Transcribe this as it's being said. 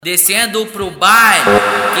Descendo pro baile,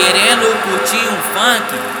 querendo curtir um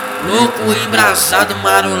funk, louco, embrasado,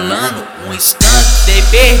 marolando um skunk. Dei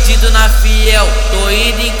perdido na fiel, tô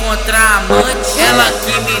indo encontrar a amante, ela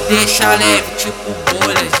que me deixa leve, tipo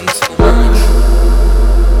bolhas de espumante.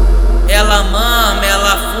 Ela mama,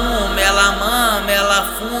 ela fuma, ela mama, ela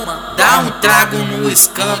fuma. Dá um trago no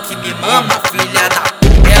skunk, me mama, filha da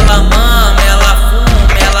puta. Ela mama, ela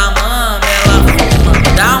fuma, ela mama, ela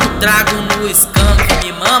fuma. Dá um trago no skunk,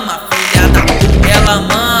 me mama, filha da puta. Ela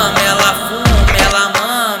mama, ela fuma, ela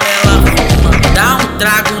mama, ela fuma. Dá um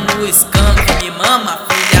trago no skunk, me mama,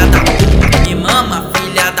 filha da puta. Me mama,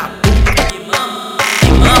 filha da puta. Me mama,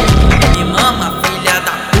 me mama, me mama, filha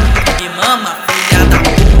da puta. Me mama, filha da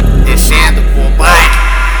puta. Descendo pro baile,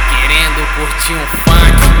 querendo curtir um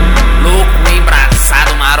funk, louco,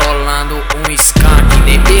 embraçado, marolando um skunk.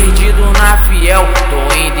 Dei perdido na fiel,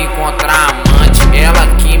 tô indo encontrar a amante, ela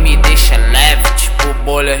que me deixa leve, tipo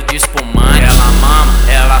bolhas de espumante. Ela mama,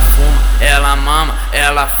 ela fuma, ela mama,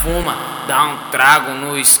 ela fuma. Dá um trago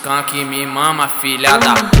no skunk e me mama, filha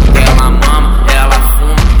da puta. Ela mama, ela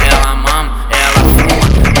fuma, ela mama, ela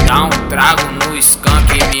fuma. Dá um trago no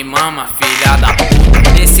skunk e me mama, filha da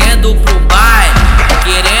puta. Descendo pro baile,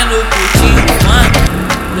 querendo curtir um funk,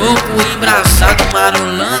 louco, embrasado,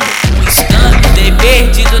 marolando um skunk. Dei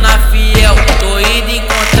perdido na fiel, tô indo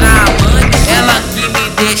encontrar a amante, ela que me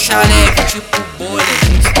deixa leve, tipo bolhas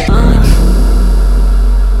de espumante.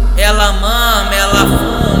 Ela mama, ela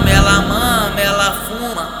fuma, ela mama, ela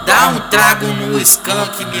fuma. Dá um trago no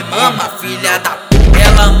skunk, me mama, filha da puta.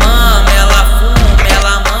 Ela mama, ela fuma,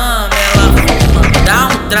 ela mama, ela fuma. Dá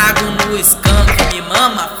um trago no skunk, me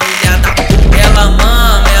mama, filha da puta. Ela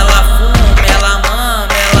mama, ela fuma, ela mama,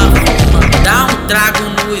 ela fuma. Dá um trago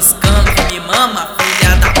no skunk.